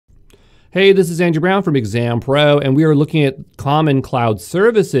Hey, this is Andrew Brown from Exam Pro, and we are looking at common cloud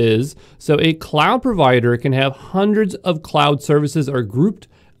services. So a cloud provider can have hundreds of cloud services are grouped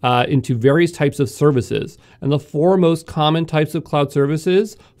into various types of services. And the four most common types of cloud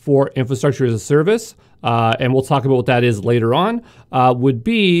services for infrastructure as a service, and we'll talk about what that is later on, would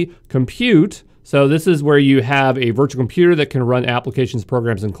be compute. So this is where you have a virtual computer that can run applications,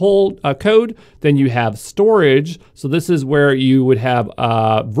 programs, and code. Then you have storage. So this is where you would have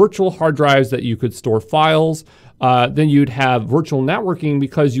virtual hard drives that you could store files. Then you'd have virtual networking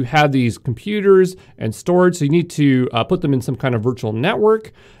because you have these computers and storage. So you need to put them in some kind of virtual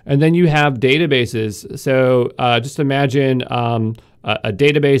network. And then you have databases. So just imagine a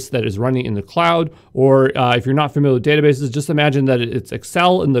database that is running in the cloud, or if you're not familiar with databases, just imagine that it's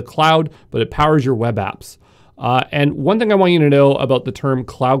Excel in the cloud, but it powers your web apps. And one thing I want you to know about the term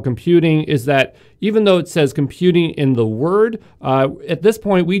cloud computing is that even though it says computing in the word, at this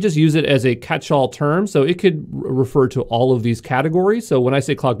point we just use it as a catch-all term, so it could refer to all of these categories. So when I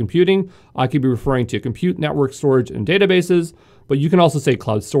say cloud computing, I could be referring to compute, network, storage, and databases, but you can also say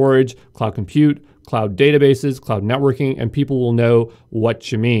cloud storage, cloud compute, cloud databases, cloud networking, and people will know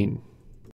what you mean.